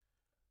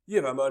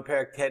Yevamot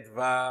Perek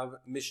Tetvav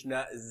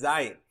Mishnah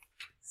Zayin.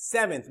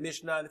 7th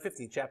Mishnah in the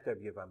 15th chapter of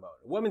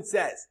Yevamot. A woman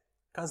says,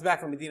 comes back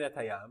from Medina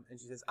Tayam, and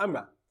she says,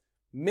 Amra,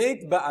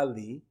 Meit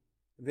Ba'ali,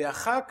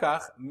 ve'achar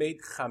kach meit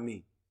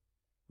chami.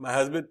 My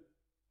husband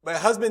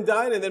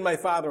died, and then my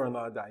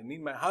father-in-law died. I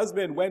mean, my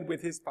husband went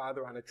with his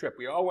father on a trip.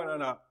 We all went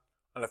on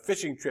a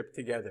fishing trip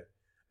together.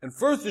 And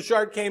first the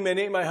shark came and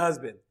ate my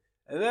husband.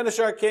 And then a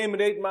shark came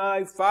and ate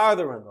my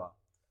father-in-law.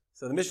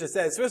 So the Mishnah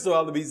says, first of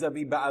all, the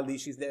vis-a-vis Ba'ali,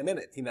 she's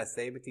ne'emenet.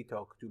 Tinaseh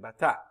v'tito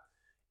ktubata.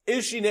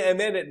 Is she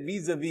ne'emenet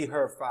vis-a-vis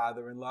her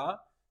father-in-law?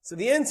 So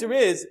the answer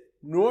is,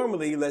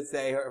 normally, let's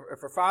say, if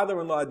her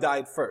father-in-law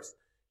died first.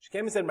 She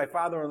came and said, my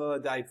father-in-law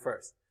died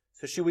first.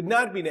 So she would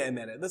not be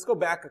ne'emenet. Let's go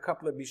back a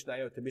couple of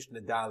Mishnayot to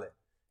Mishnah Dalet.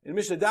 In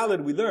Mishnah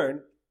Dalet, we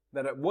learn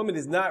that a woman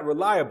is not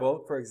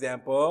reliable. For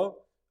example,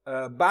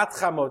 bat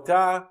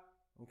chamota,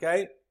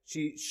 okay?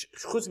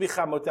 Chutz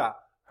b'chamota.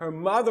 Her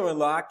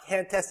mother-in-law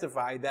can't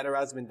testify that her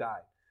husband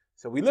died.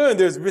 So we learn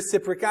there's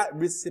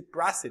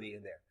reciprocity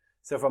in there.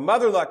 So if a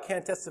mother-in-law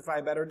can't testify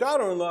about her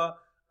daughter-in-law,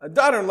 a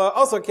daughter-in-law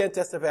also can't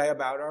testify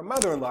about her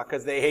mother-in-law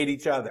because they hate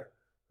each other.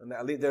 And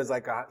there's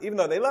even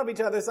though they love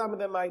each other, some of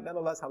them might,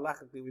 nonetheless,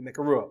 halachically, we make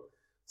a rule.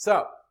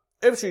 So,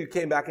 if she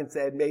came back and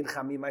said, Mein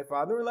Chami, my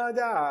father-in-law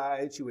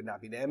died, she would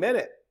not be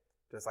ne'emenet.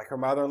 Just like her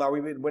mother-in-law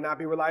would not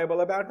be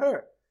reliable about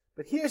her.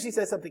 But here she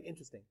says something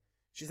interesting.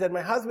 She said,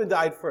 my husband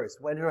died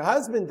first. When her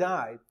husband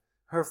died,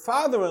 her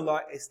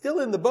father-in-law is still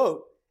in the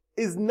boat,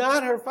 is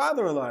not her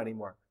father-in-law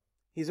anymore.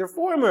 He's her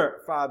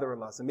former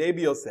father-in-law. So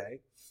maybe you'll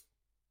say,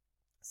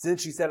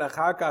 since she said,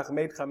 Achar kach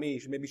meit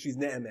chami, maybe she's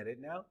ne'emenet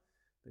now.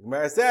 The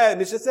Gemara said,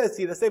 Mishnah says,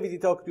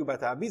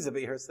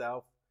 vis-a-vis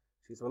herself,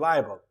 she's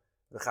reliable.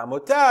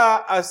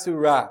 V'chamota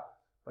asura.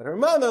 But her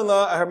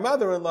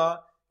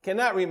mother-in-law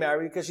cannot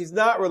remarry because she's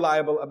not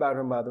reliable about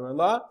her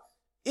mother-in-law,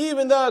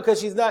 even though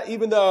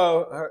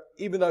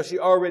she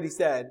already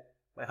said,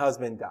 my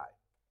husband died.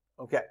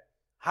 Okay.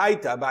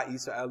 Haita ba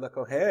Yisrael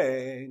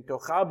lakohen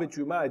tochal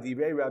b'truma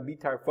divrei Rabbi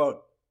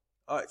Tarfon.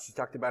 Oh, she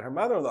talked about her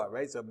mother-in-law,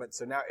 right? So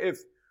now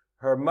if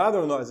her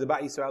mother-in-law is a ba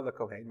Yisrael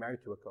lakohen,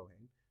 married to a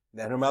kohen,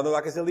 then her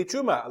mother-in-law can still eat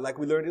truma, like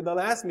we learned in the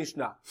last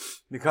Mishnah.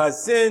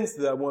 Because since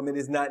the woman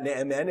is not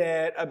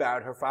ne'emenet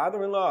about her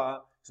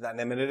father-in-law, she's not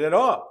ne'emenet at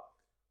all.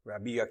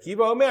 Rabbi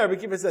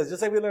Akiva says,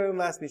 just like we learned in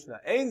the last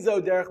Mishnah, Ein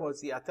zo derech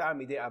motziata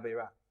midei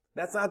avera.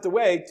 That's not the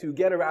way to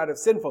get her out of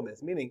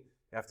sinfulness, meaning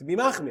you have to be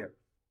machmir.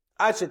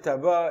 Ad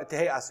shetava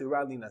tehei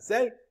asura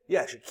linaseh.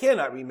 Yeah, she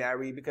cannot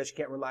remarry because she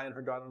can't rely on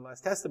her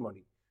daughter-in-law's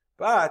testimony.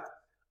 But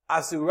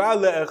asura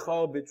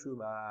le'echol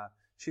b'truma.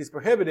 She's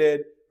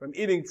prohibited from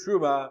eating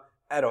truma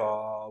at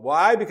all.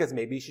 Why? Because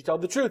maybe she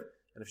told the truth.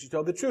 And if she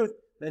told the truth,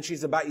 then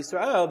she's a Bat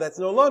Yisrael that's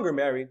no longer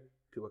married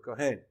to a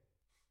Kohen.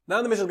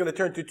 Now the Mishnah is going to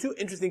turn to two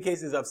interesting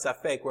cases of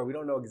Safek where we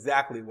don't know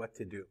exactly what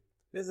to do.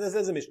 This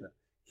is a Mishnah.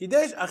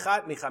 Kidesh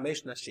achat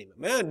michamesh nashim. A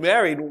man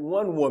married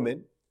one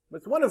woman, but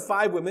it's one of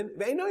 5 women.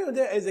 He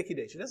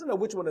doesn't know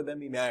which one of them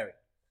he married.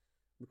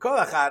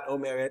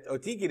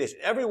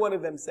 Every one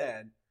of them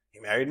said, he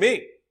married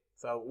me.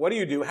 So what do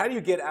you do? How do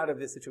you get out of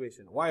this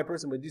situation? Why a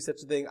person would do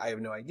such a thing, I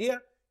have no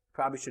idea.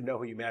 Probably should know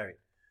who you married.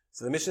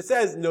 So the Mishnah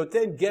says,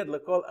 Noten get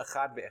lekol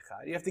achad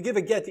ve'echad. You have to give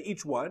a get to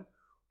each one.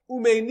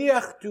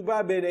 Umeiniach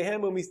ktuba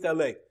beinehem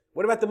umistalek.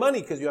 What about the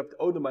money? Because you have to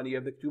owe the money, you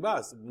have the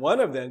ktuba. So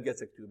one of them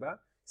gets a ktuba.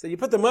 So you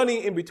put the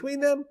money in between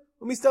them,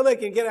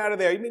 umistalek, and get out of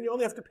there. You mean you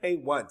only have to pay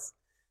once.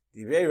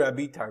 Divrei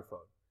Rabbi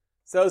Tarfon.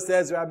 So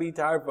says Rabbi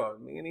Tarfon.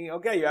 Meaning,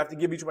 okay, you have to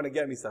give each one a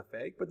get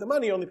misafek, but the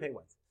money you only pay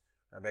once.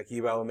 Rabbi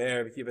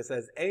Akiva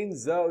says, Ein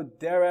zo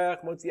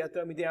derech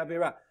motziato midei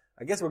avera.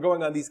 I guess we're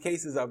going on these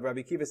cases of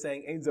Rabbi Kiva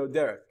saying Ein zo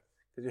derech,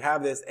 because you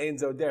have this Ein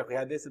zo derech. We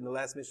had this in the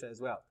last Mishnah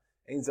as well.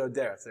 Ein zo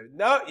derech. So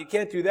no, you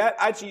can't do that.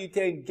 Achi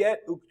yitain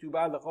get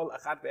uktuba l'chol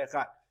achat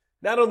ve'echat.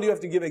 Not only do you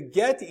have to give a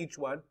get to each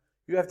one,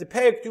 you have to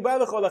pay uktuba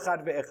l'chol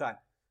achat ve'echat.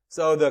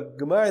 So the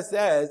Gemara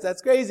says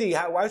that's crazy.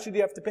 Why should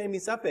you have to pay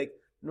misafek?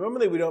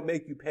 Normally we don't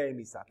make you pay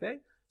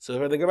misafek. So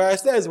the Gemara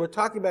says we're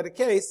talking about a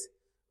case.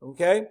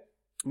 Okay,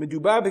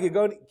 medubar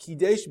b'kegon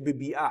kidesh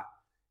b'bi'ah.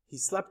 He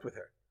slept with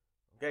her.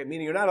 Okay,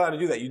 meaning you're not allowed to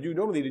do that. You do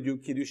normally to do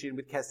kiddushin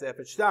with kesef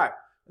and shtar,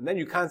 and then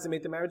you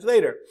consummate the marriage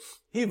later.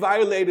 He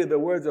violated the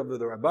words of the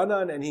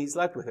Rabbanan and he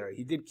slept with her.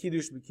 He did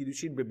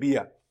kiddushin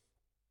b'biyah.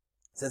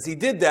 Since he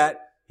did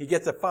that, he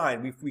gets a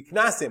fine. We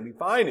knas him, we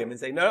fine him, and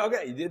say, no,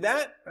 okay, you did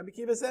that. Rabbi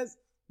Kiva says,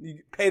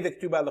 you pay the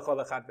ketubah l'chol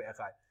echad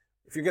ve'echad.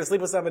 If you're going to sleep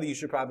with somebody, you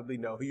should probably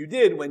know who you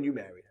did when you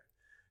married her.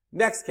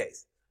 Next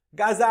case,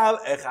 gazal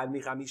echad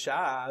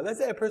michamisha. Let's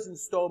say a person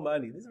stole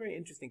money. This is a very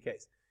interesting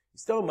case. He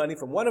stole money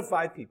from one of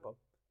 5 people.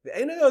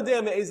 And you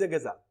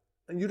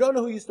don't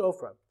know who you stole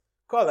from.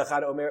 And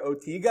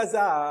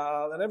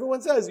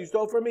everyone says, you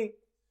stole from me.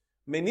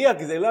 Tarfon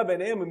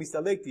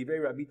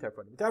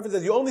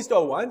says, you only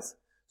stole once.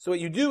 So what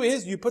you do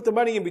is, you put the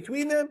money in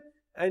between them,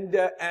 and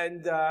you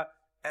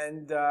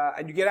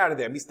get out of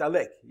there.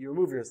 Mistalek. You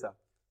remove yourself.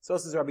 So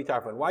says Rabbi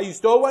Tarfon. Why you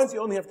stole once, you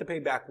only have to pay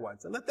back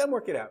once. And let them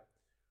work it out.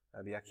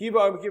 Rabbi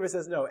Akiva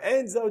says, no.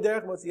 This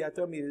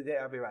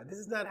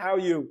is not how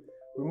you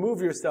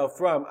remove yourself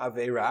from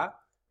Aveira.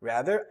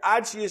 Rather,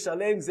 ad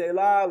sheyishalem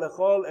gzeila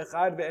lechol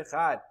echad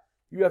ve'echad.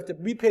 You have to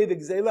repay the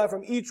gzeila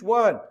from each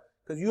one.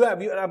 Because you have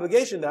an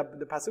obligation.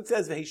 The pasuk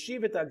says,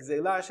 "V'heshiv et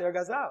gzeila asher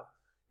gazal."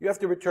 You have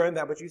to return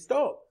that which you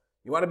stole.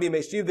 You want to be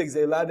meshiv the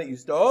gzeila that you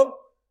stole?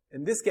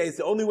 In this case,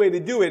 the only way to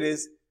do it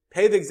is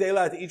pay the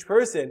gzeila to each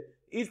person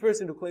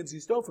who claims you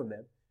stole from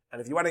them.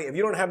 And if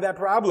you don't have that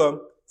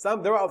problem,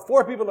 there are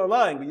 4 people are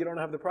lying, but you don't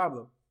have the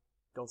problem,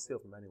 don't steal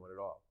from anyone at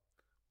all.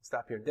 We'll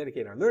stop here and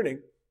dedicate our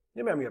learning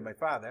in memory of my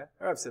father,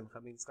 Rav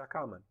Simcha ben Yitzchak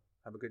Kalman.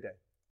 Have a good day.